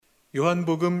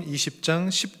요한복음 20장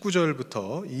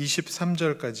 19절부터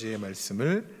 23절까지의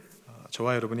말씀을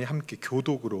저와 여러분이 함께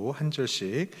교독으로 한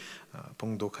절씩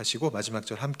봉독하시고 마지막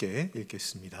절 함께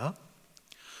읽겠습니다.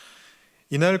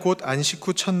 이날 곧 안식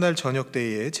후 첫날 저녁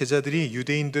때에 제자들이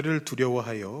유대인들을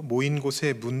두려워하여 모인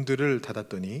곳에 문들을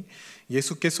닫았더니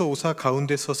예수께서 오사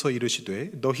가운데 서서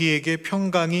이르시되 너희에게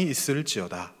평강이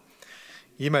있을지어다.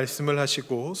 이 말씀을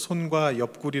하시고 손과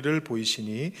옆구리를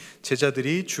보이시니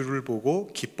제자들이 주를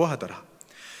보고 기뻐하더라.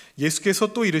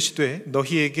 예수께서 또 이르시되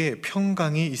너희에게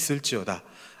평강이 있을지어다.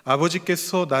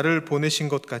 아버지께서 나를 보내신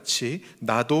것 같이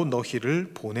나도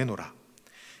너희를 보내노라.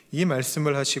 이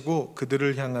말씀을 하시고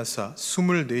그들을 향하사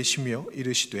숨을 내쉬며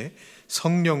이르시되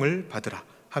성령을 받으라.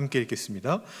 함께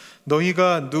읽겠습니다.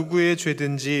 너희가 누구의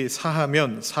죄든지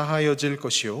사하면 사하여질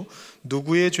것이요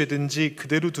누구의 죄든지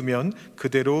그대로 두면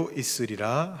그대로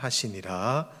있으리라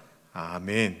하시니라.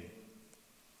 아멘.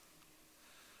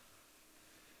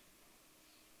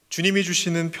 주님이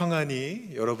주시는 평안이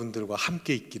여러분들과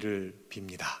함께 있기를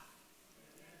빕니다.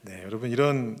 네, 여러분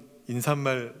이런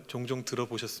인사말 종종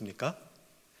들어보셨습니까?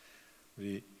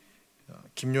 우리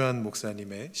김요한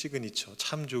목사님의 시그니처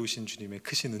참 좋으신 주님의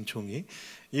크신 은총이,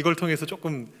 이걸 통해서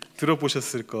조금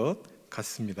들어보셨을 것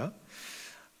같습니다.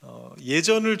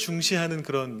 예전을 중시하는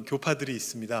그런 교파들이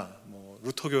있습니다.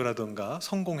 루터교라던가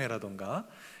성공회라던가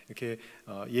이렇게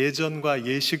예전과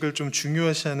예식을 좀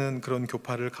중요시하는 그런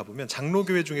교파를 가보면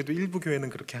장로교회 중에도 일부 교회는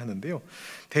그렇게 하는데요,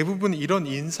 대부분 이런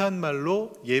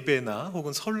인사말로 예배나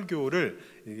혹은 설교를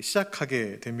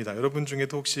시작하게 됩니다. 여러분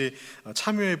중에도 혹시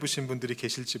참여해 보신 분들이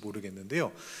계실지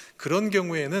모르겠는데요, 그런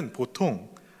경우에는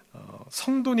보통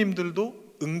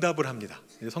성도님들도 응답을 합니다.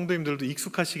 성도님들도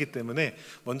익숙하시기 때문에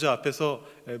먼저 앞에서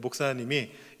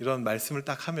목사님이 이런 말씀을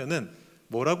딱 하면은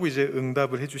뭐라고 이제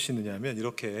응답을 해주시느냐 하면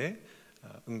이렇게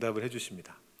응답을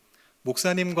해주십니다.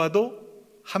 목사님과도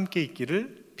함께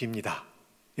있기를 빕니다.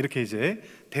 이렇게 이제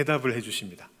대답을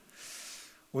해주십니다.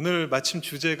 오늘 마침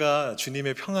주제가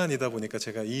주님의 평안이다 보니까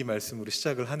제가 이 말씀으로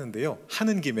시작을 하는데요,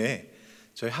 하는 김에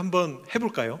저희 한번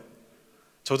해볼까요?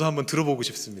 저도 한번 들어보고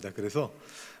싶습니다. 그래서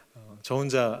저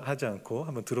혼자 하지 않고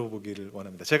한번 들어보기를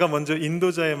원합니다. 제가 먼저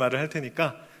인도자의 말을 할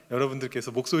테니까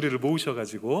여러분들께서 목소리를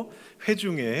모으셔가지고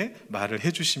회중에 말을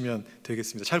해주시면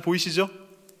되겠습니다. 잘 보이시죠?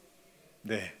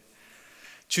 네.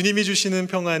 주님이 주시는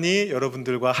평안이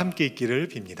여러분들과 함께 있기를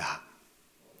빕니다.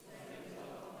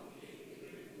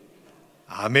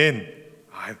 아멘.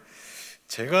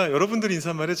 제가 여러분들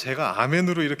인사말에 제가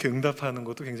아멘으로 이렇게 응답하는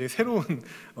것도 굉장히 새로운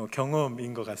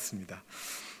경험인 것 같습니다.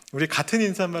 우리 같은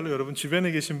인사말로 여러분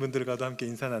주변에 계신 분들과도 함께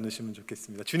인사 나누시면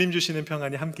좋겠습니다. 주님 주시는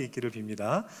평안이 함께 있기를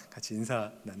빕니다. 같이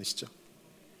인사 나누시죠.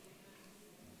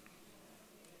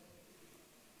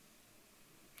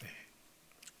 네.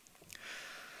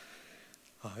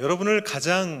 여러분을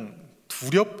가장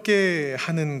두렵게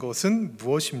하는 것은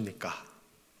무엇입니까?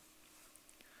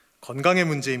 건강의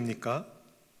문제입니까?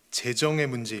 재정의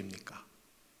문제입니까?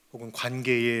 혹은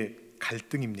관계의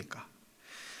갈등입니까?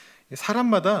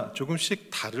 사람마다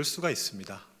조금씩 다를 수가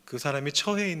있습니다. 그 사람이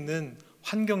처해 있는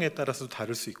환경에 따라서도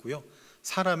다를 수 있고요,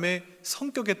 사람의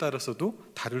성격에 따라서도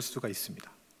다를 수가 있습니다.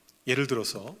 예를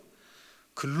들어서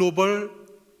글로벌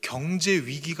경제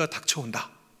위기가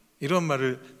닥쳐온다, 이런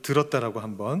말을 들었다라고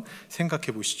한번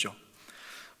생각해 보시죠.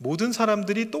 모든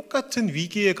사람들이 똑같은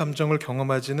위기의 감정을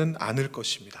경험하지는 않을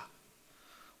것입니다.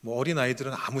 어린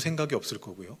아이들은 아무 생각이 없을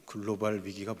거고요, 글로벌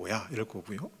위기가 뭐야 이럴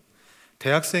거고요,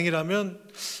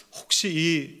 대학생이라면 혹시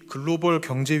이 글로벌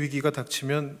경제 위기가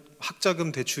닥치면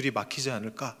학자금 대출이 막히지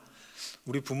않을까,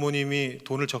 우리 부모님이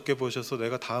돈을 적게 버셔서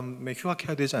내가 다음에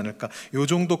휴학해야 되지 않을까, 이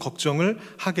정도 걱정을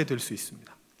하게 될 수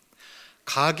있습니다.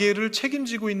 가계를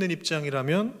책임지고 있는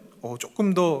입장이라면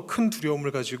조금 더 큰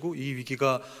두려움을 가지고 이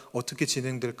위기가 어떻게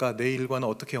진행될까, 내 일과는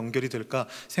어떻게 연결이 될까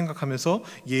생각하면서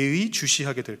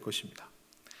예의주시하게 될 것입니다.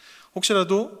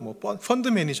 혹시라도 펀드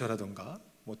매니저라든가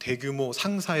대규모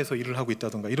상사에서 일을 하고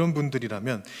있다든가 이런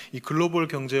분들이라면, 이 글로벌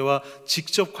경제와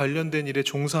직접 관련된 일에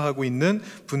종사하고 있는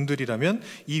분들이라면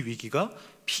이 위기가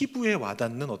피부에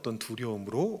와닿는 어떤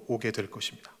두려움으로 오게 될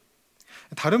것입니다.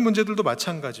 다른 문제들도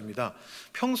마찬가지입니다.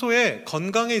 평소에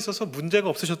건강에 있어서 문제가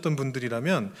없으셨던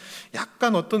분들이라면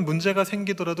약간 어떤 문제가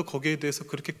생기더라도 거기에 대해서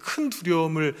그렇게 큰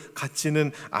두려움을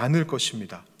갖지는 않을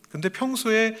것입니다. 근데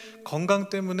평소에 건강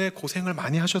때문에 고생을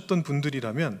많이 하셨던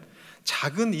분들이라면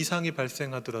작은 이상이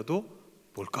발생하더라도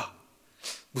뭘까?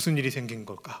 무슨 일이 생긴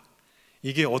걸까?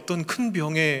 이게 어떤 큰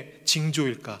병의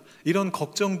징조일까? 이런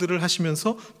걱정들을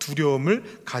하시면서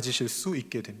두려움을 가지실 수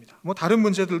있게 됩니다. 다른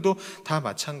문제들도 다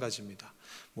마찬가지입니다.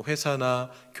 뭐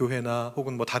회사나 교회나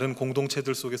혹은 뭐 다른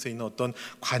공동체들 속에서 있는 어떤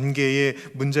관계의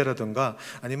문제라든가,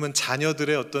 아니면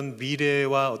자녀들의 어떤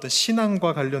미래와 어떤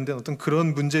신앙과 관련된 어떤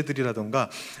그런 문제들이라든가,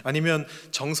 아니면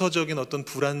정서적인 어떤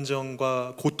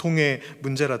불안정과 고통의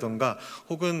문제라든가,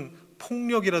 혹은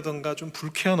폭력이라든가 좀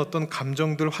불쾌한 어떤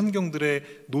감정들, 환경들에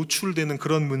노출되는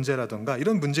그런 문제라든가,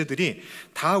 이런 문제들이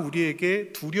다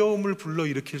우리에게 두려움을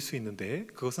불러일으킬 수 있는데,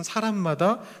 그것은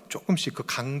사람마다 조금씩, 그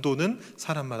강도는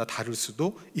사람마다 다를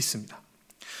수도 있습니다.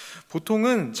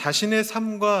 보통은 자신의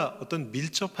삶과 어떤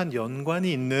밀접한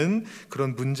연관이 있는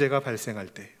그런 문제가 발생할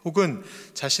때, 혹은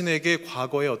자신에게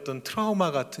과거의 어떤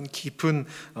트라우마 같은 깊은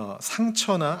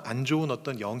상처나 안 좋은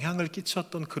어떤 영향을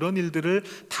끼쳤던 그런 일들을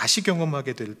다시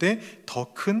경험하게 될 때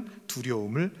더 큰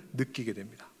두려움을 느끼게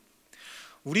됩니다.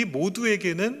 우리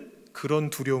모두에게는 그런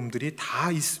두려움들이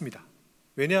다 있습니다.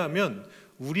 왜냐하면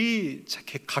우리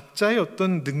각자의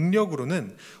어떤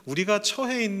능력으로는 우리가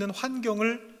처해 있는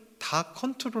환경을 다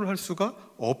컨트롤할 수가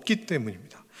없기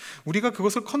때문입니다. 우리가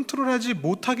그것을 컨트롤하지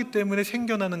못하기 때문에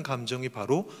생겨나는 감정이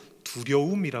바로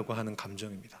두려움이라고 하는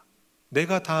감정입니다.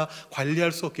 내가 다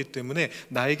관리할 수 없기 때문에,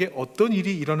 나에게 어떤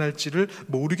일이 일어날지를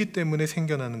모르기 때문에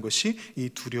생겨나는 것이 이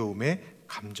두려움의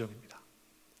감정입니다.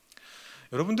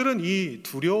 여러분들은 이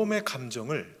두려움의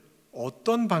감정을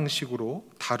어떤 방식으로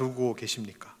다루고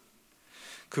계십니까?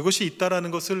 그것이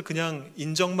있다라는 것을 그냥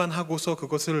인정만 하고서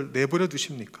그것을 내버려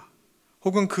두십니까?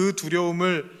 혹은 그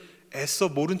두려움을 애써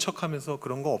모른 척하면서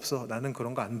그런 거 없어, 나는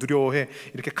그런 거 안 두려워해,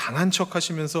 이렇게 강한 척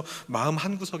하시면서 마음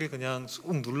한구석에 그냥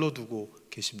쑥 눌러두고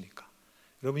계십니까?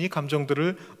 여러분, 이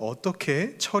감정들을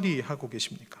어떻게 처리하고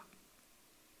계십니까?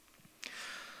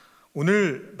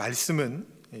 오늘 말씀은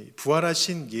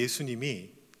부활하신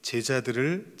예수님이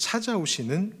제자들을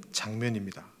찾아오시는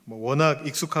장면입니다. 워낙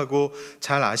익숙하고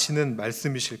잘 아시는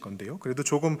말씀이실 건데요, 그래도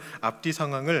조금 앞뒤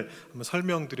상황을 한번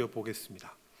설명드려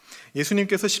보겠습니다.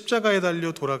 예수님께서 십자가에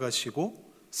달려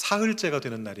돌아가시고 사흘째가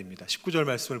되는 날입니다. 19절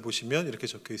말씀을 보시면 이렇게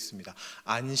적혀 있습니다.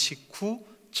 안식 후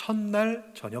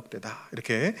첫날 저녁 때다,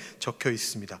 이렇게 적혀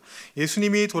있습니다.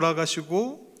 예수님이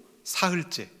돌아가시고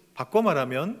사흘째, 바꿔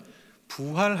말하면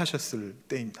부활하셨을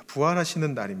때입니다.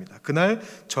 부활하시는 날입니다. 그날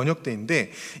저녁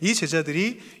때인데, 이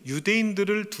제자들이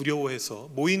유대인들을 두려워해서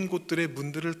모인 곳들의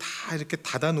문들을 다 이렇게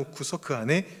닫아놓고서 그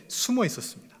안에 숨어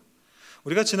있었습니다.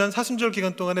 우리가 지난 사순절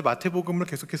기간 동안에 마태복음을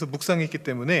계속해서 묵상했기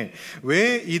때문에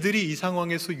왜 이들이 이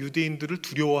상황에서 유대인들을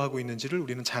두려워하고 있는지를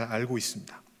우리는 잘 알고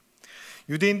있습니다.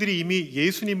 유대인들이 이미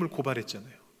예수님을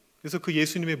고발했잖아요. 그래서 그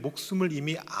예수님의 목숨을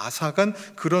이미 앗아간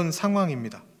그런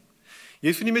상황입니다.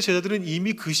 예수님의 제자들은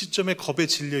이미 그 시점에 겁에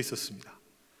질려 있었습니다.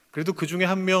 그래도 그 중에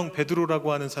한 명,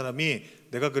 베드로라고 하는 사람이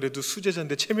내가 그래도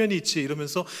수제자인데 체면이 있지,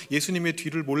 이러면서 예수님의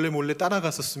뒤를 몰래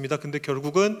따라갔었습니다. 근데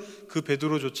결국은 그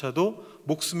베드로조차도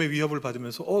목숨의 위협을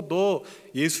받으면서 너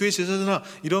예수의 제자잖아,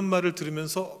 이런 말을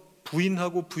들으면서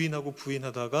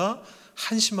부인하다가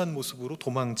한심한 모습으로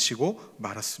도망치고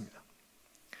말았습니다.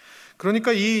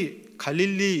 그러니까 이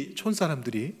갈릴리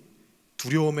촌사람들이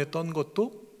두려움에 떤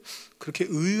것도 그렇게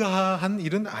의아한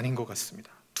일은 아닌 것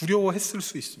같습니다. 두려워했을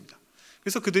수 있습니다.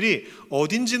 그래서 그들이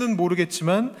어딘지는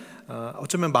모르겠지만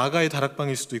어쩌면 마가의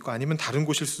다락방일 수도 있고 아니면 다른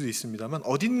곳일 수도 있습니다만,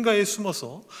 어딘가에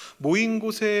숨어서 모인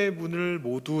곳의 문을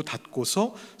모두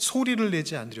닫고서 소리를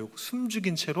내지 않으려고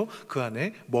숨죽인 채로 그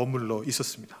안에 머물러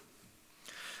있었습니다.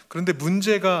 그런데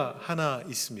문제가 하나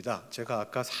있습니다. 제가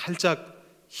아까 살짝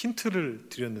힌트를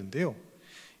드렸는데요,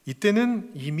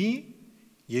 이때는 이미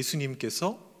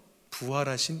예수님께서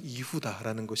부활하신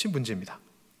이후다라는 것이 문제입니다.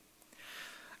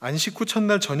 안식 후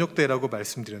첫날 저녁 때라고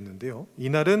말씀드렸는데요,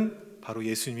 이날은 바로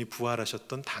예수님이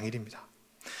부활하셨던 당일입니다.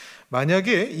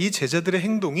 만약에 이 제자들의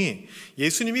행동이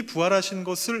예수님이 부활하신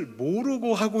것을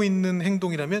모르고 하고 있는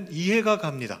행동이라면 이해가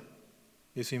갑니다.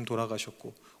 예수님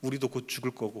돌아가셨고 우리도 곧 죽을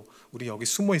거고 우리 여기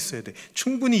숨어 있어야 돼,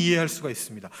 충분히 이해할 수가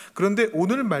있습니다. 그런데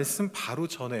오늘 말씀 바로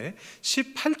전에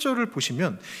 18절을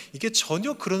보시면 이게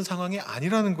전혀 그런 상황이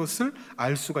아니라는 것을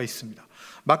알 수가 있습니다.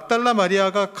 막달라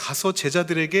마리아가 가서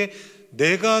제자들에게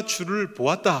내가 주를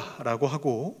보았다라고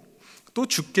하고, 또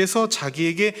주께서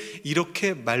자기에게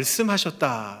이렇게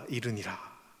말씀하셨다 이르니라,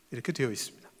 이렇게 되어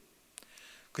있습니다.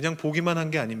 그냥 보기만 한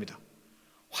게 아닙니다.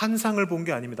 환상을 본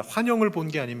게 아닙니다. 환영을 본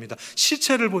게 아닙니다.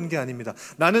 시체를 본 게 아닙니다.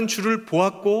 나는 주를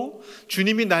보았고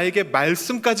주님이 나에게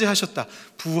말씀까지 하셨다,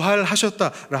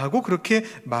 부활하셨다라고 그렇게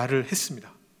말을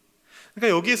했습니다.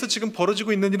 그러니까 여기에서 지금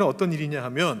벌어지고 있는 일은 어떤 일이냐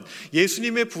하면,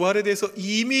 예수님의 부활에 대해서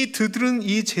이미 들은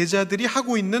이 제자들이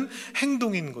하고 있는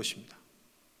행동인 것입니다.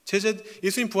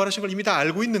 예수님 부활하신 걸 이미 다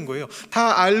알고 있는 거예요.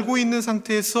 다 알고 있는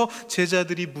상태에서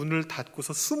제자들이 문을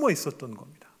닫고서 숨어 있었던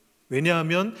겁니다.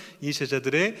 왜냐하면 이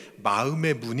제자들의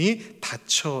마음의 문이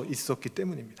닫혀 있었기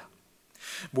때문입니다.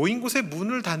 모인 곳에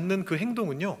문을 닫는 그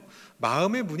행동은요,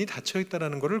 마음의 문이 닫혀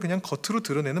있다는 것을 그냥 겉으로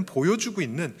드러내는, 보여주고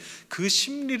있는, 그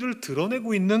심리를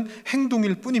드러내고 있는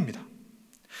행동일 뿐입니다.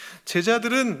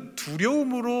 제자들은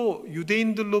두려움으로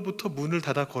유대인들로부터 문을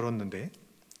닫아 걸었는데,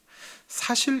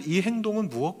 사실 이 행동은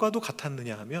무엇과도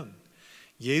같았느냐 하면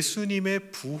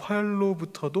예수님의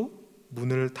부활로부터도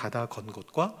문을 닫아 건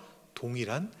것과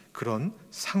동일한 그런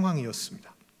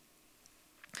상황이었습니다.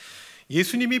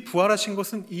 예수님이 부활하신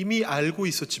것은 이미 알고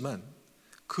있었지만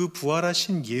그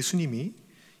부활하신 예수님이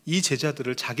이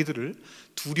제자들을, 자기들을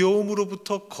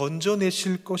두려움으로부터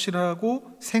건져내실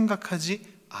것이라고 생각하지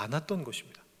않았던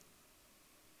것입니다.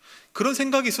 그런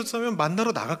생각이 있었다면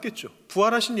만나러 나갔겠죠.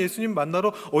 부활하신 예수님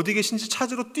만나러 어디 계신지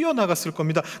찾으러 뛰어나갔을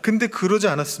겁니다. 근데 그러지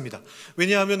않았습니다.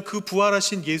 왜냐하면 그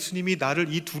부활하신 예수님이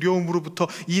나를 이 두려움으로부터,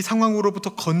 이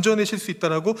상황으로부터 건져내실 수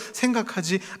있다라고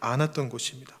생각하지 않았던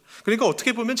것입니다. 그러니까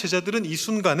어떻게 보면 제자들은 이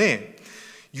순간에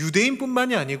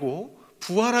유대인뿐만이 아니고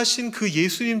부활하신 그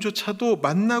예수님조차도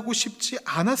만나고 싶지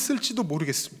않았을지도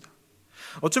모르겠습니다.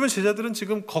 어쩌면 제자들은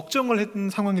지금 걱정을 했던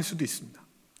상황일 수도 있습니다.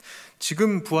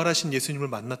 지금 부활하신 예수님을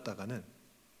만났다가는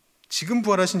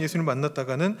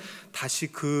다시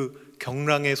그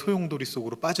경랑의 소용돌이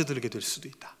속으로 빠져들게 될 수도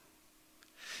있다.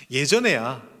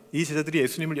 예전에야, 이 제자들이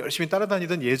예수님을 열심히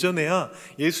따라다니던 예전에야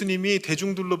예수님이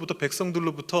대중들로부터,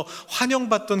 백성들로부터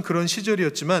환영받던 그런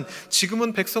시절이었지만,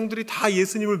 지금은 백성들이 다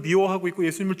예수님을 미워하고 있고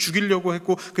예수님을 죽이려고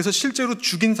했고, 그래서 실제로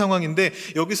죽인 상황인데,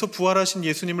 여기서 부활하신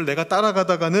예수님을 내가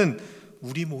따라가다가는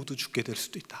우리 모두 죽게 될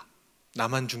수도 있다.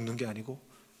 나만 죽는 게 아니고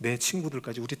내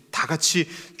친구들까지 우리 다 같이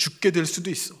죽게 될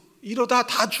수도 있어. 이러다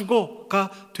다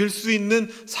죽어가 될 수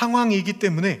있는 상황이기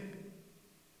때문에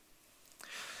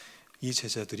이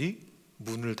제자들이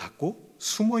문을 닫고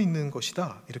숨어 있는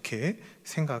것이다, 이렇게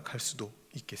생각할 수도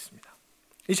있겠습니다.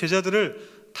 이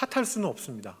제자들을 탓할 수는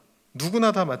없습니다.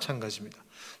 누구나 다 마찬가지입니다.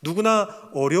 누구나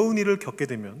어려운 일을 겪게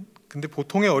되면, 근데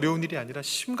보통의 어려운 일이 아니라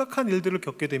심각한 일들을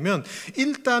겪게 되면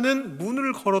일단은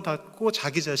문을 걸어 닫고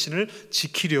자기 자신을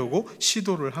지키려고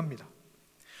시도를 합니다.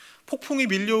 폭풍이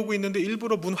밀려오고 있는데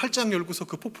일부러 문 활짝 열고서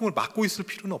그 폭풍을 막고 있을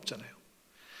필요는 없잖아요.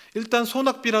 일단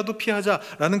소낙비라도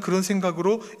피하자라는 그런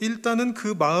생각으로 일단은 그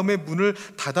마음의 문을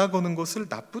닫아거는 것을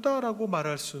나쁘다라고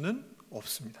말할 수는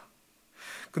없습니다.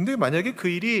 근데 만약에 그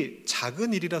일이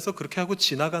작은 일이라서 그렇게 하고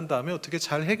지나간 다음에 어떻게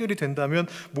잘 해결이 된다면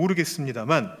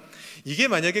모르겠습니다만, 이게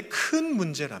만약에 큰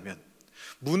문제라면,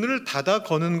 문을 닫아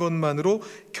거는 것만으로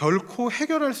결코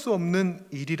해결할 수 없는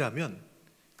일이라면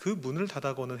그 문을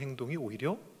닫아 거는 행동이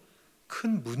오히려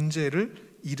큰 문제를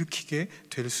일으키게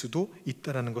될 수도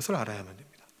있다는 것을 알아야만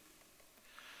됩니다.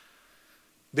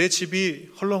 내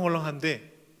집이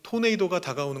헐렁헐렁한데 토네이도가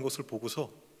다가오는 것을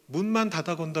보고서 문만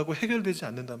닫아 건다고 해결되지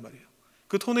않는단 말이에요.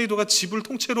 그 토네이도가 집을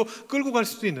통째로 끌고 갈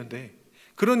수도 있는데,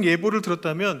 그런 예보를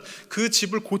들었다면 그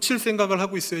집을 고칠 생각을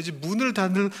하고 있어야지 문을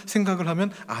닫을 생각을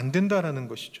하면 안 된다라는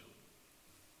것이죠.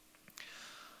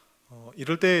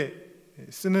 이럴 때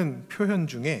쓰는 표현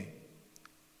중에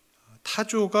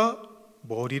타조가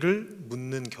머리를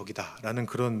묻는 격이다 라는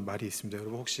그런 말이 있습니다.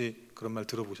 여러분 혹시 그런 말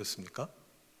들어보셨습니까?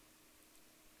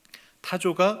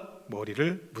 타조가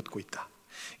머리를 묻고 있다.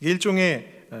 이게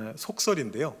일종의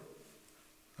속설인데요.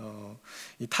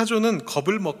 이 타조는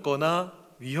겁을 먹거나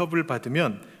위협을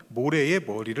받으면 모래의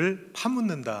머리를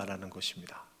파묻는다라는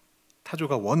것입니다.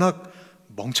 타조가 워낙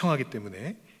멍청하기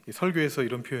때문에, 설교에서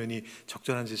이런 표현이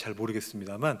적절한지 잘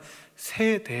모르겠습니다만,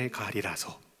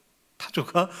 새대갈이라서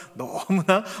타조가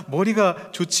너무나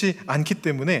머리가 좋지 않기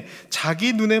때문에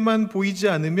자기 눈에만 보이지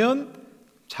않으면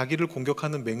자기를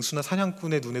공격하는 맹수나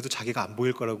사냥꾼의 눈에도 자기가 안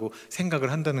보일 거라고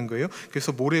생각을 한다는 거예요.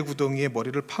 그래서 모래구덩이에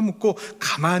머리를 파묻고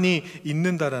가만히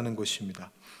있는다라는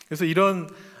것입니다. 그래서 이런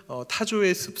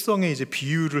타조의 습성에 이제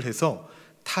비유를 해서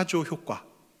타조 효과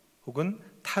혹은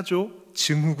타조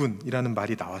증후군이라는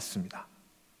말이 나왔습니다.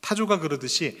 타조가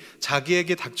그러듯이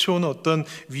자기에게 닥쳐오는 어떤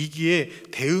위기에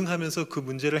대응하면서 그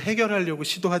문제를 해결하려고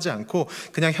시도하지 않고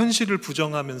그냥 현실을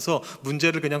부정하면서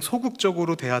문제를 그냥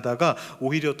소극적으로 대하다가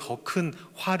오히려 더 큰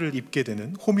화를 입게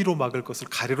되는, 호미로 막을 것을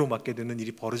가래로 막게 되는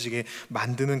일이 벌어지게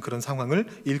만드는 그런 상황을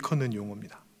일컫는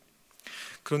용어입니다.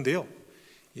 그런데요,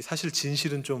 사실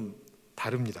진실은 좀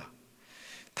다릅니다.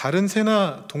 다른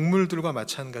새나 동물들과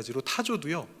마찬가지로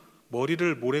타조도요,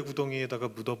 머리를 모래구덩이에다가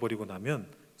묻어버리고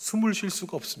나면 숨을 쉴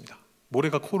수가 없습니다.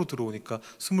 모래가 코로 들어오니까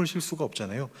숨을 쉴 수가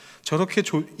없잖아요. 저렇게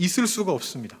있을 수가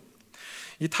없습니다.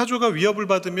 이 타조가 위협을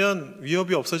받으면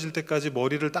위협이 없어질 때까지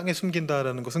머리를 땅에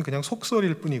숨긴다라는 것은 그냥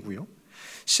속설일 뿐이고요.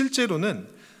 실제로는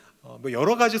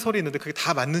여러 가지 설이 있는데 그게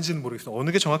다 맞는지는 모르겠어요.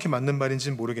 어느 게 정확히 맞는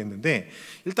말인지는 모르겠는데,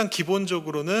 일단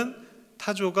기본적으로는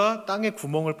타조가 땅에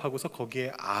구멍을 파고서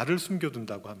거기에 알을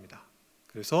숨겨둔다고 합니다.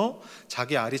 그래서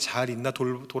자기 알이 잘 있나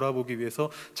돌아보기 위해서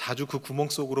자주 그 구멍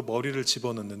속으로 머리를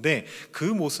집어넣는데 그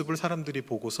모습을 사람들이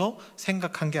보고서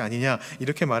생각한 게 아니냐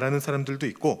이렇게 말하는 사람들도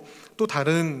있고, 또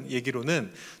다른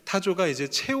얘기로는 타조가 이제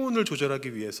체온을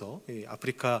조절하기 위해서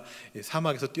아프리카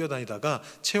사막에서 뛰어다니다가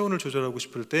체온을 조절하고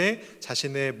싶을 때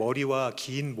자신의 머리와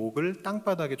긴 목을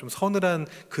땅바닥에, 좀 서늘한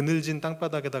그늘진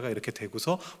땅바닥에다가 이렇게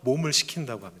대고서 몸을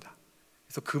식힌다고 합니다.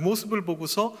 그래서 그 모습을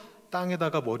보고서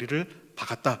땅에다가 머리를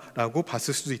박았다라고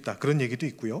봤을 수도 있다, 그런 얘기도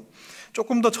있고요.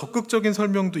 조금 더 적극적인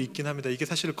설명도 있긴 합니다. 이게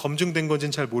사실 검증된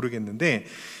건지는 잘 모르겠는데,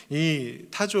 이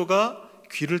타조가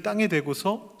귀를 땅에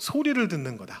대고서 소리를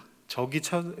듣는 거다, 적이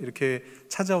이렇게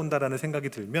찾아온다라는 생각이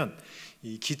들면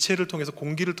이 기체를 통해서,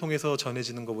 공기를 통해서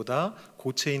전해지는 것보다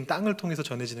고체인 땅을 통해서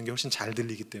전해지는 게 훨씬 잘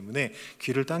들리기 때문에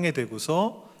귀를 땅에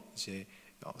대고서 이제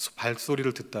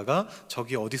발소리를 듣다가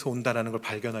적이 어디서 온다라는 걸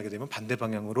발견하게 되면 반대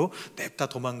방향으로 냅다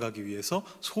도망가기 위해서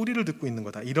소리를 듣고 있는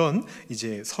거다, 이런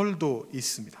이제 설도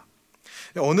있습니다.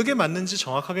 어느 게 맞는지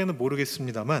정확하게는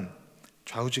모르겠습니다만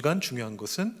좌우지간 중요한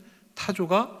것은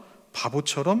타조가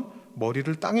바보처럼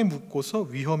머리를 땅에 묶고서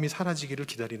위험이 사라지기를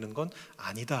기다리는 건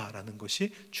아니다라는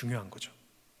것이 중요한 거죠.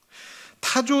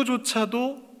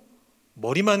 타조조차도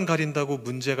머리만 가린다고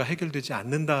문제가 해결되지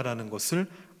않는다라는 것을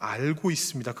알고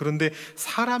있습니다. 그런데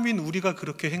사람인 우리가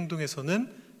그렇게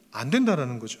행동해서는 안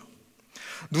된다라는 거죠.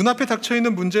 눈앞에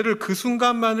닥쳐있는 문제를 그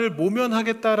순간만을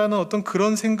모면하겠다라는 어떤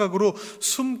그런 생각으로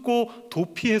숨고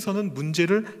도피해서는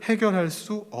문제를 해결할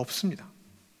수 없습니다.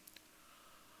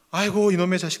 아이고,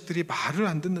 이놈의 자식들이 말을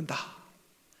안 듣는다,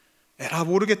 에라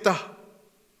모르겠다,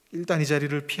 일단 이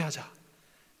자리를 피하자,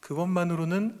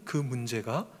 그것만으로는 그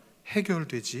문제가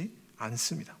해결되지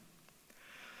않습니다.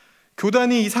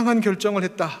 교단이 이상한 결정을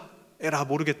했다, 에라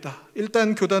모르겠다,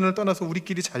 일단 교단을 떠나서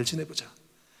우리끼리 잘 지내보자,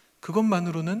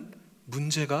 그것만으로는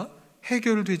문제가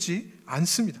해결되지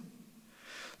않습니다.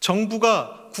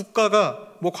 정부가, 국가가,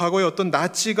 과거에 어떤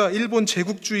나치가, 일본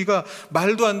제국주의가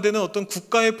말도 안 되는 어떤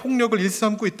국가의 폭력을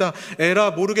일삼고 있다,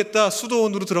 에라 모르겠다,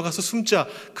 수도원으로 들어가서 숨자,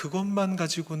 그것만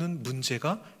가지고는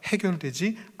문제가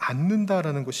해결되지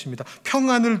않는다라는 것입니다.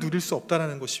 평안을 누릴 수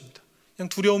없다라는 것입니다. 그냥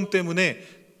두려움 때문에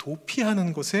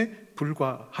도피하는 것에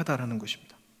불과하다라는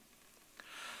것입니다.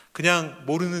 그냥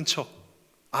모르는 척,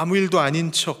 아무 일도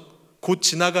아닌 척, 곧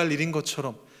지나갈 일인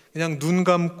것처럼 그냥 눈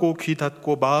감고 귀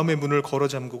닫고 마음의 문을 걸어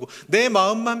잠그고 내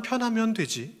마음만 편하면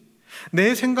되지,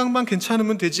 내 생각만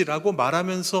괜찮으면 되지라고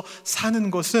말하면서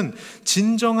사는 것은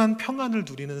진정한 평안을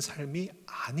누리는 삶이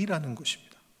아니라는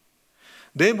것입니다.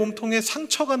 내 몸통에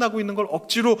상처가 나고 있는 걸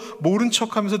억지로 모른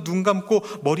척하면서 눈 감고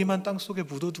머리만 땅속에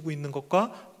묻어두고 있는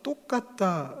것과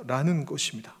똑같다라는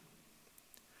것입니다.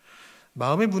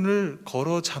 마음의 문을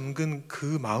걸어 잠근 그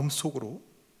마음 속으로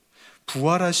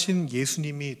부활하신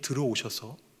예수님이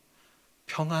들어오셔서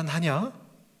평안하냐?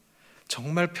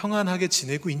 정말 평안하게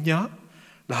지내고 있냐?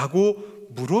 라고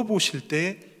물어보실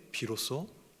때 비로소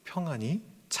평안이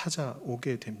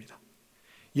찾아오게 됩니다.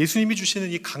 예수님이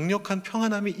주시는 이 강력한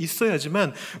평안함이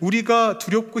있어야지만 우리가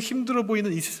두렵고 힘들어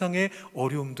보이는 이 세상의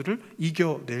어려움들을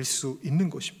이겨낼 수 있는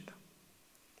것입니다.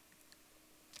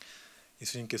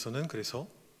 예수님께서는 그래서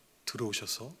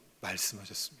들어오셔서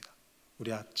말씀하셨습니다.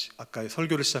 우리 아까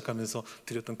설교를 시작하면서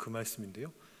드렸던 그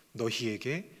말씀인데요,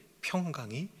 너희에게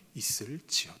평강이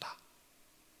있을지어다.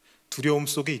 두려움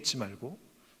속에 있지 말고,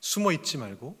 숨어 있지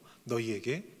말고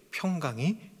너희에게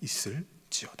평강이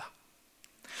있을지어다.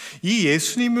 이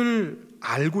예수님을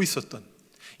알고 있었던,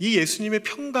 이 예수님의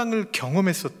평강을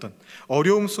경험했었던,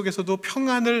 어려움 속에서도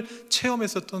평안을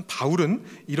체험했었던 바울은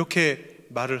이렇게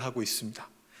말을 하고 있습니다.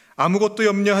 아무것도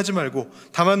염려하지 말고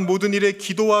다만 모든 일에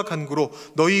기도와 간구로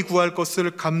너희 구할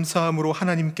것을 감사함으로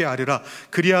하나님께 아뢰라.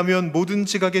 그리하면 모든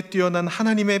지각에 뛰어난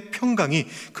하나님의 평강이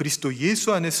그리스도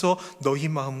예수 안에서 너희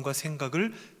마음과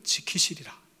생각을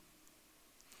지키시리라.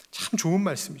 참 좋은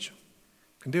말씀이죠.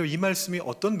 근데요, 이 말씀이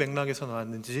어떤 맥락에서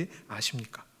나왔는지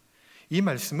아십니까? 이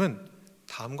말씀은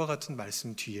다음과 같은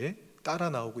말씀 뒤에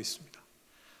따라 나오고 있습니다.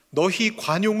 너희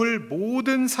관용을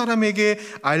모든 사람에게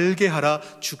알게 하라.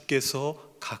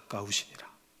 주께서 가까우시니라.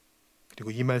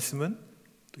 그리고 이 말씀은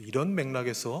또 이런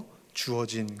맥락에서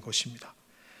주어진 것입니다.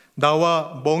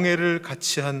 나와 멍에를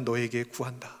같이 한 너에게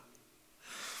구한다.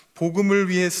 복음을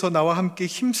위해서 나와 함께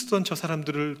힘쓰던 저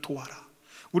사람들을 도와라.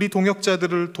 우리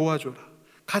동역자들을 도와줘라.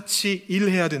 같이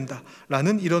일해야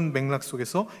된다라는 이런 맥락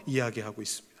속에서 이야기하고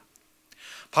있습니다.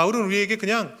 바울은 우리에게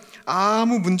그냥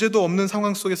아무 문제도 없는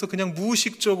상황 속에서 그냥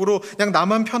무의식적으로 그냥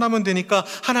나만 편하면 되니까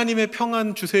하나님의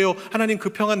평안 주세요, 하나님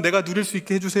그 평안 내가 누릴 수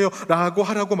있게 해주세요 라고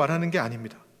하라고 말하는 게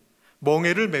아닙니다.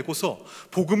 멍에를 메고서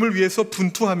복음을 위해서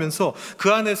분투하면서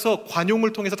그 안에서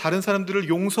관용을 통해서 다른 사람들을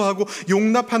용서하고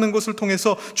용납하는 것을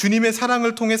통해서 주님의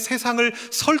사랑을 통해 세상을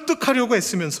설득하려고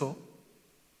애쓰면서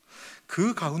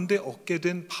그 가운데 얻게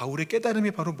된 바울의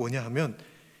깨달음이 바로 뭐냐 하면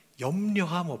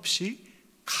염려함 없이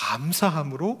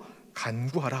감사함으로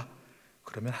간구하라.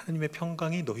 그러면 하나님의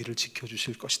평강이 너희를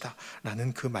지켜주실 것이다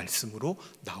라는 그 말씀으로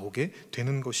나오게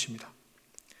되는 것입니다.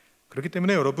 그렇기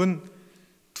때문에 여러분,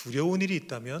 두려운 일이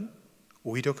있다면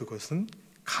오히려 그것은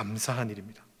감사한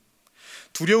일입니다.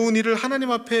 두려운 일을 하나님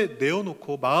앞에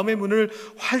내어놓고 마음의 문을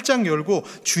활짝 열고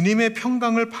주님의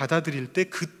평강을 받아들일 때,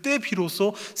 그때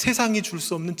비로소 세상이 줄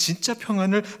수 없는 진짜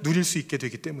평안을 누릴 수 있게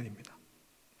되기 때문입니다.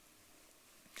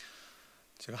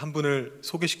 제가 한 분을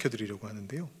소개시켜 드리려고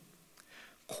하는데요,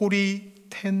 코리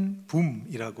텐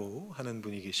붐이라고 하는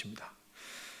분이 계십니다.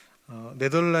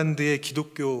 네덜란드의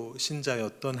기독교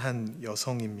신자였던 한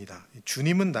여성입니다.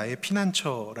 주님은 나의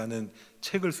피난처라는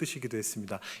책을 쓰시기도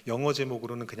했습니다. 영어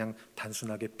제목으로는 그냥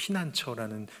단순하게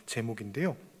피난처라는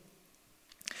제목인데요,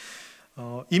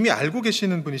 이미 알고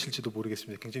계시는 분이실지도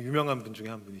모르겠습니다. 굉장히 유명한 분 중에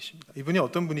한 분이십니다. 이분이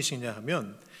어떤 분이시냐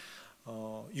하면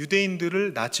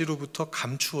유대인들을 나치로부터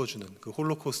감추어주는, 그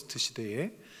홀로코스트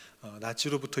시대에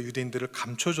나치로부터 유대인들을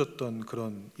감춰줬던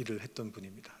그런 일을 했던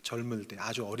분입니다. 젊을 때,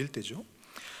 아주 어릴 때죠.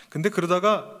 근데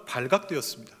그러다가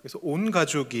발각되었습니다. 그래서 온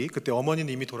가족이, 그때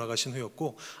어머니는 이미 돌아가신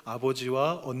후였고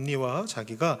아버지와 언니와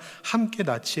자기가 함께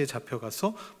나치에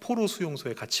잡혀가서 포로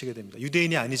수용소에 갇히게 됩니다.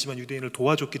 유대인이 아니지만 유대인을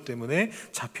도와줬기 때문에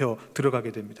잡혀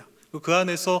들어가게 됩니다. 그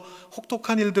안에서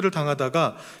혹독한 일들을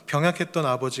당하다가 병약했던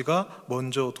아버지가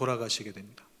먼저 돌아가시게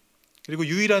됩니다. 그리고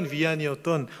유일한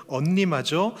위안이었던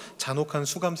언니마저 잔혹한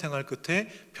수감 생활 끝에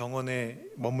병원에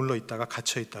머물러 있다가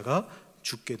갇혀 있다가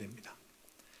죽게 됩니다.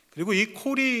 그리고 이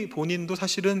코리 본인도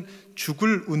사실은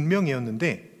죽을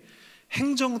운명이었는데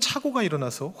행정착오가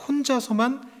일어나서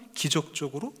혼자서만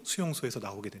기적적으로 수용소에서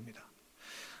나오게 됩니다.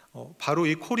 바로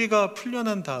이 코리가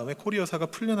풀려난 다음에, 코리 여사가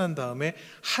풀려난 다음에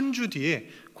한 주 뒤에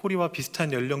코리와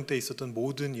비슷한 연령대에 있었던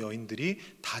모든 여인들이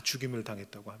다 죽임을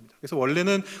당했다고 합니다. 그래서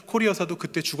원래는 코리 여사도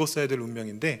그때 죽었어야 될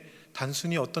운명인데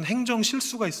단순히 어떤 행정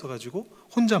실수가 있어가지고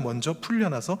혼자 먼저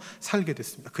풀려나서 살게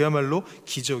됐습니다. 그야말로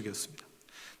기적이었습니다.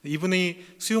 이분이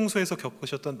수용소에서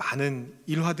겪으셨던 많은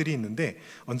일화들이 있는데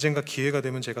언젠가 기회가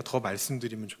되면 제가 더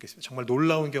말씀드리면 좋겠습니다. 정말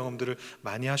놀라운 경험들을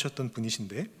많이 하셨던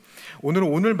분이신데, 오늘은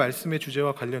오늘 말씀의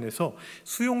주제와 관련해서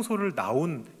수용소를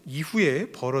나온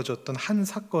이후에 벌어졌던 한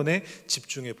사건에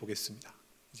집중해 보겠습니다.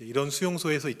 이제 이런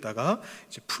수용소에서 있다가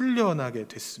이제 풀려나게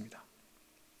됐습니다.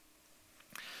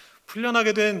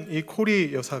 풀려나게 된 이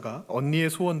코리 여사가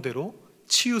언니의 소원대로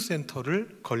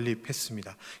치유센터를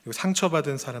건립했습니다.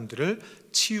 상처받은 사람들을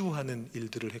치유하는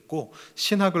일들을 했고,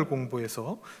 신학을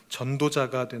공부해서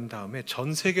전도자가 된 다음에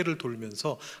전 세계를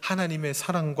돌면서 하나님의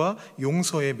사랑과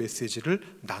용서의 메시지를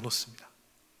나눴습니다.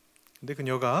 근데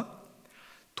그녀가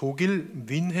독일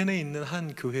뮌헨에 있는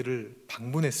한 교회를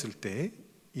방문했을 때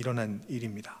일어난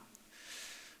일입니다.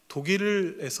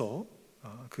 독일에서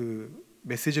그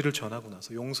메시지를 전하고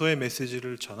나서, 용서의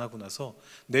메시지를 전하고 나서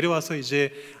내려와서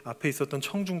이제 앞에 있었던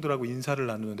청중들하고 인사를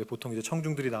나누는데, 보통 이제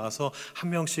청중들이 나와서 한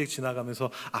명씩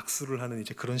지나가면서 악수를 하는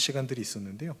이제 그런 시간들이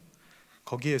있었는데요,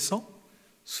 거기에서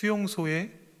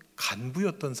수용소의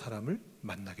간부였던 사람을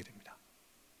만나게 됩니다.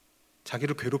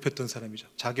 자기를 괴롭혔던 사람이죠.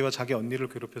 자기와 자기 언니를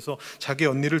괴롭혀서 자기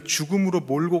언니를 죽음으로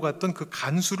몰고 갔던 그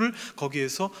간수를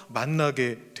거기에서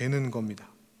만나게 되는 겁니다.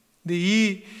 근데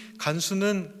이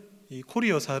간수는 이 코리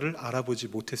여사를 알아보지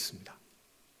못했습니다.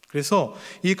 그래서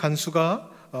이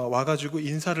간수가 와가지고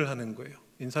인사를 하는 거예요.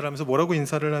 인사를 하면서 뭐라고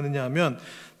인사를 하느냐 하면,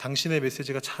 당신의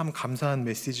메시지가 참 감사한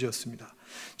메시지였습니다.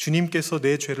 주님께서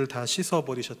내 죄를 다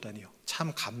씻어버리셨다니요,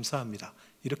 참 감사합니다.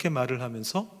 이렇게 말을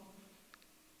하면서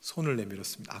손을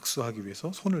내밀었습니다. 악수하기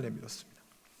위해서 손을 내밀었습니다.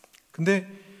 근데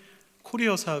코리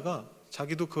여사가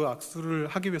자기도 그 악수를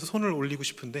하기 위해서 손을 올리고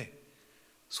싶은데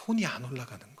손이 안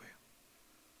올라가는 거예요.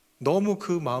 너무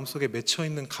그 마음속에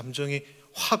맺혀있는 감정이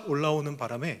확 올라오는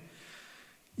바람에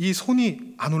이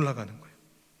손이 안 올라가는 거예요.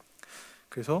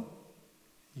 그래서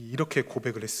이렇게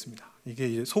고백을 했습니다. 이게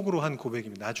이제 속으로 한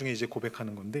고백입니다. 나중에 이제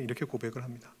고백하는 건데 이렇게 고백을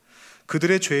합니다.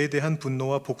 그들의 죄에 대한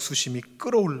분노와 복수심이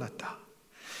끌어올랐다.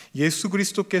 예수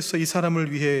그리스도께서 이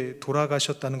사람을 위해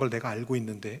돌아가셨다는 걸 내가 알고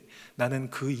있는데 나는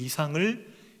그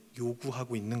이상을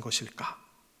요구하고 있는 것일까?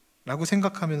 라고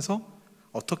생각하면서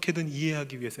어떻게든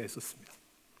이해하기 위해서 애썼습니다.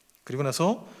 그리고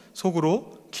나서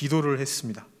속으로 기도를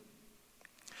했습니다.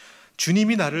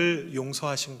 주님이 나를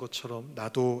용서하신 것처럼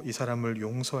나도 이 사람을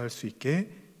용서할 수 있게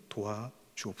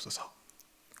도와주옵소서.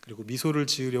 그리고 미소를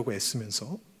지으려고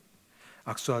애쓰면서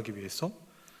악수하기 위해서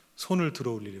손을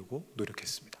들어 올리려고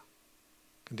노력했습니다.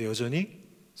 근데 여전히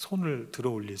손을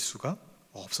들어 올릴 수가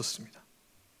없었습니다.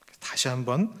 다시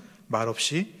한번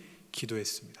말없이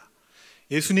기도했습니다.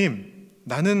 예수님,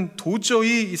 나는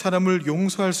도저히 이 사람을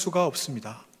용서할 수가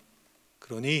없습니다.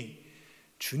 그러니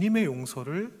주님의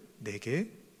용서를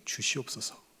내게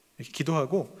주시옵소서. 이렇게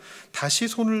기도하고 다시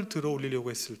손을 들어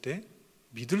올리려고 했을 때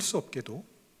믿을 수 없게도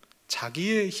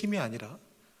자기의 힘이 아니라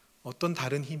어떤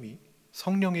다른 힘이,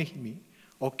 성령의 힘이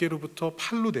어깨로부터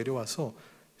팔로 내려와서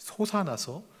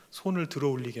솟아나서 손을 들어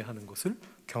올리게 하는 것을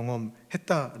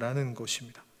경험했다라는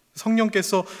것입니다.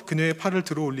 성령께서 그녀의 팔을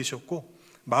들어 올리셨고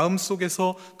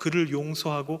마음속에서 그를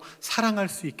용서하고 사랑할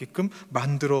수 있게끔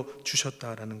만들어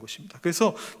주셨다라는 것입니다.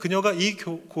 그래서 그녀가 이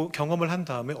경험을 한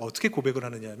다음에 어떻게 고백을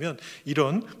하느냐 하면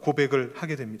이런 고백을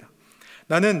하게 됩니다.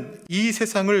 나는 이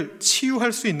세상을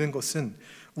치유할 수 있는 것은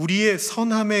우리의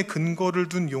선함의 근거를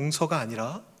둔 용서가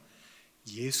아니라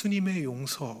예수님의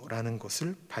용서라는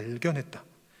것을 발견했다.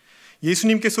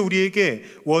 예수님께서 우리에게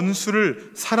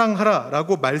원수를 사랑하라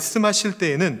라고 말씀하실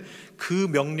때에는 그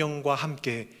명령과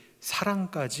함께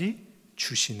사랑까지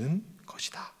주시는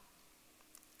것이다.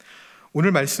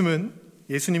 오늘 말씀은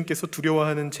예수님께서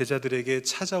두려워하는 제자들에게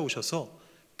찾아오셔서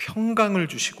평강을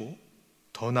주시고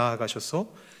더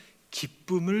나아가셔서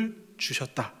기쁨을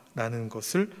주셨다라는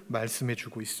것을 말씀해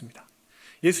주고 있습니다.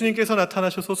 예수님께서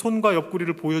나타나셔서 손과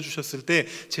옆구리를 보여주셨을 때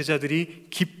제자들이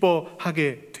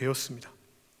기뻐하게 되었습니다.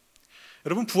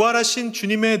 여러분, 부활하신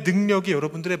주님의 능력이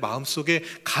여러분들의 마음속에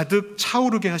가득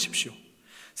차오르게 하십시오.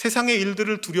 세상의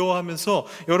일들을 두려워하면서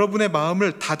여러분의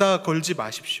마음을 닫아 걸지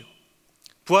마십시오.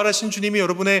 부활하신 주님이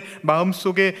여러분의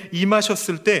마음속에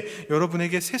임하셨을 때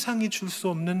여러분에게 세상이 줄 수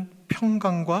없는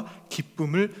평강과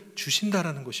기쁨을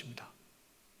주신다라는 것입니다.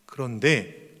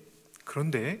 그런데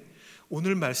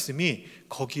오늘 말씀이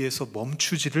거기에서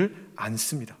멈추지를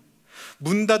않습니다.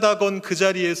 문 닫아건 그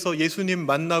자리에서 예수님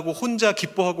만나고 혼자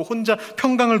기뻐하고 혼자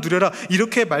평강을 누려라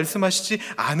이렇게 말씀하시지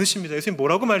않으십니다. 예수님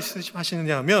뭐라고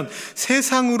말씀하시느냐 하면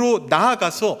세상으로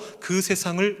나아가서 그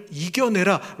세상을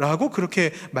이겨내라 라고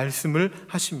그렇게 말씀을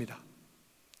하십니다.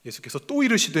 예수께서 또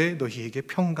이르시되 너희에게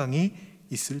평강이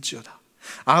있을지어다.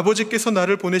 아버지께서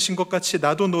나를 보내신 것 같이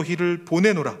나도 너희를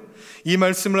보내노라. 이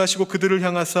말씀을 하시고 그들을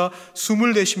향하사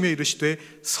숨을 내쉬며 이르시되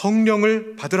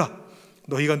성령을 받으라.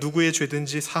 너희가 누구의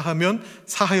죄든지 사하면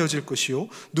사하여질 것이요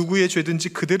누구의 죄든지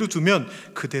그대로 두면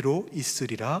그대로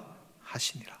있으리라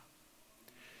하시니라.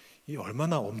 이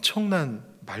얼마나 엄청난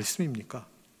말씀입니까?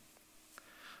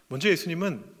 먼저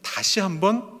예수님은 다시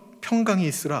한번 평강이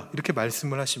있으라 이렇게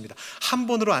말씀을 하십니다. 한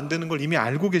번으로 안 되는 걸 이미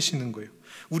알고 계시는 거예요.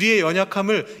 우리의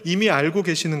연약함을 이미 알고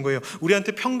계시는 거예요.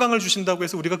 우리한테 평강을 주신다고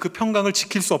해서 우리가 그 평강을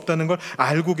지킬 수 없다는 걸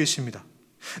알고 계십니다.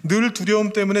 늘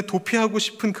두려움 때문에 도피하고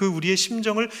싶은 그 우리의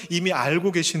심정을 이미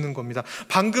알고 계시는 겁니다.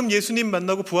 방금 예수님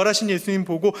만나고 부활하신 예수님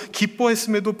보고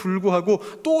기뻐했음에도 불구하고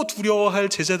또 두려워할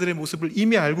제자들의 모습을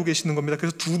이미 알고 계시는 겁니다.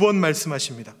 그래서 두 번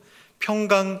말씀하십니다.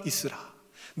 평강 있으라.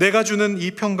 내가 주는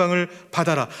이 평강을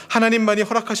받아라. 하나님만이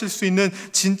허락하실 수 있는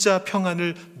진짜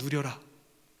평안을 누려라.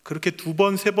 그렇게 두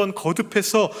번, 세 번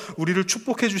거듭해서 우리를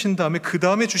축복해 주신 다음에 그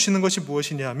다음에 주시는 것이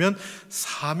무엇이냐 하면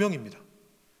사명입니다.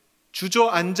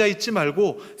 주저앉아 있지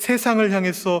말고 세상을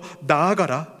향해서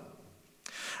나아가라.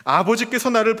 아버지께서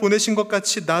나를 보내신 것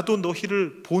같이 나도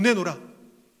너희를 보내노라.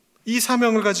 이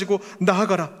사명을 가지고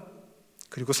나아가라.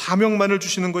 그리고 사명만을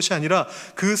주시는 것이 아니라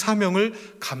그 사명을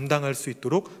감당할 수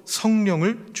있도록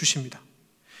성령을 주십니다.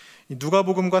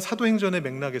 누가복음과 사도행전의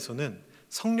맥락에서는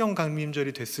성령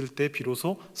강림절이 됐을 때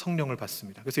비로소 성령을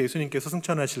받습니다. 그래서 예수님께서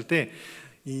승천하실 때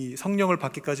이 성령을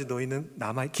받기까지 너희는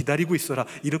남아 기다리고 있어라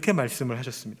이렇게 말씀을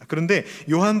하셨습니다. 그런데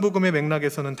요한복음의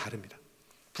맥락에서는 다릅니다.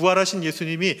 부활하신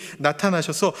예수님이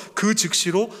나타나셔서 그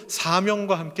즉시로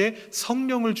사명과 함께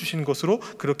성령을 주신 것으로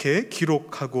그렇게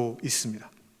기록하고 있습니다.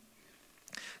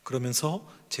 그러면서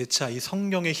재차 이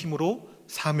성령의 힘으로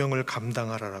사명을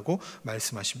감당하라라고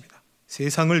말씀하십니다.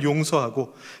 세상을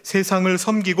용서하고 세상을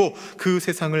섬기고 그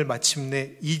세상을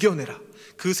마침내 이겨내라.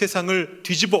 그 세상을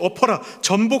뒤집어 엎어라.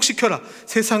 전복시켜라.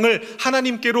 세상을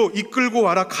하나님께로 이끌고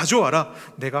와라. 가져와라.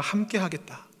 내가 함께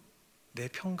하겠다. 내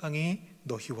평강이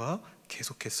너희와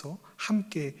계속해서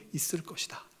함께 있을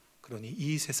것이다. 그러니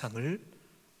이 세상을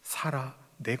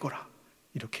살아내거라.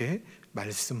 이렇게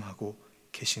말씀하고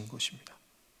계신 것입니다.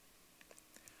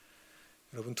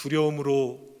 여러분,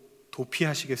 두려움으로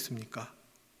도피하시겠습니까?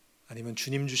 아니면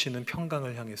주님 주시는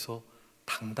평강을 향해서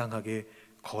당당하게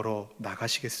걸어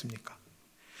나가시겠습니까?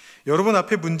 여러분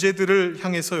앞에 문제들을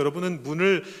향해서 여러분은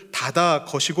문을 닫아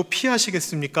거시고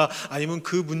피하시겠습니까? 아니면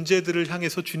그 문제들을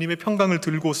향해서 주님의 평강을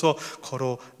들고서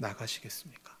걸어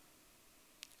나가시겠습니까?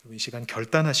 여러분, 이 시간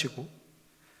결단하시고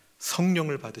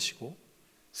성령을 받으시고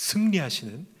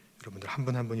승리하시는 여러분들 한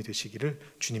분 한 분이 되시기를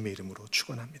주님의 이름으로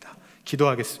축원합니다.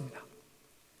 기도하겠습니다.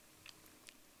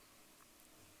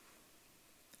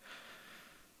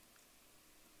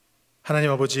 하나님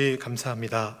아버지,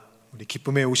 감사합니다. 우리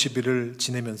기쁨의 50일을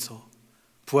지내면서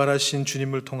부활하신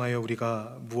주님을 통하여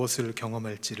우리가 무엇을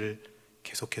경험할지를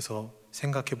계속해서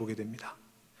생각해 보게 됩니다.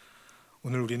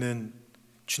 오늘 우리는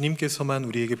주님께서만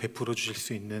우리에게 베풀어 주실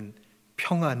수 있는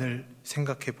평안을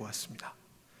생각해 보았습니다.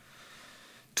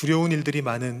 두려운 일들이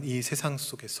많은 이 세상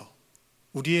속에서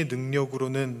우리의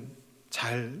능력으로는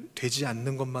잘 되지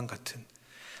않는 것만 같은,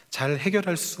 잘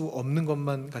해결할 수 없는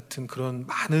것만 같은 그런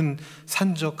많은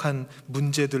산적한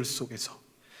문제들 속에서,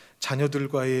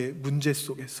 자녀들과의 문제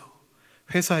속에서,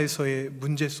 회사에서의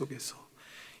문제 속에서,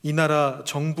 이 나라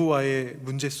정부와의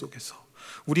문제 속에서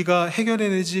우리가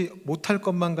해결해내지 못할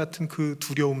것만 같은 그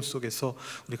두려움 속에서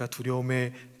우리가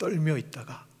두려움에 떨며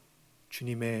있다가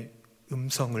주님의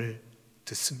음성을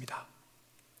듣습니다.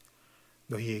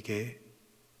 너희에게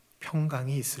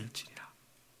평강이 있을지니라.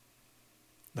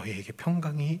 너희에게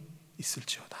평강이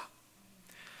있을지어다.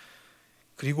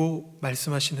 그리고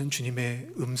말씀하시는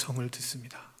주님의 음성을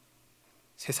듣습니다.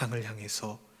 세상을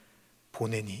향해서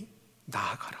보내니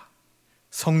나아가라.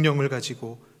 성령을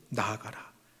가지고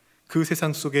나아가라. 그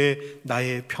세상 속에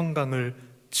나의 평강을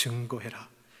증거해라.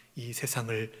 이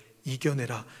세상을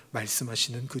이겨내라.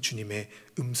 말씀하시는 그 주님의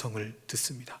음성을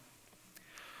듣습니다.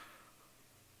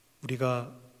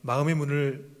 우리가 마음의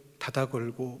문을 닫아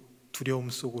걸고 두려움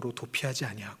속으로 도피하지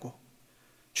아니하고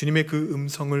주님의 그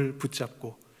음성을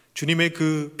붙잡고 주님의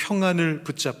그 평안을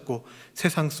붙잡고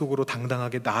세상 속으로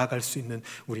당당하게 나아갈 수 있는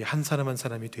우리 한 사람 한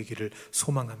사람이 되기를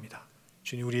소망합니다.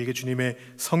 주님, 우리에게 주님의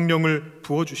성령을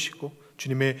부어주시고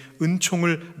주님의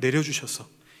은총을 내려주셔서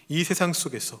이 세상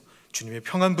속에서 주님의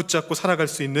평안 붙잡고 살아갈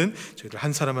수 있는 저희들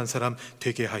한 사람 한 사람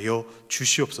되게 하여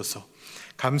주시옵소서.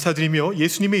 감사드리며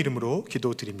예수님의 이름으로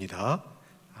기도드립니다.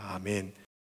 아멘.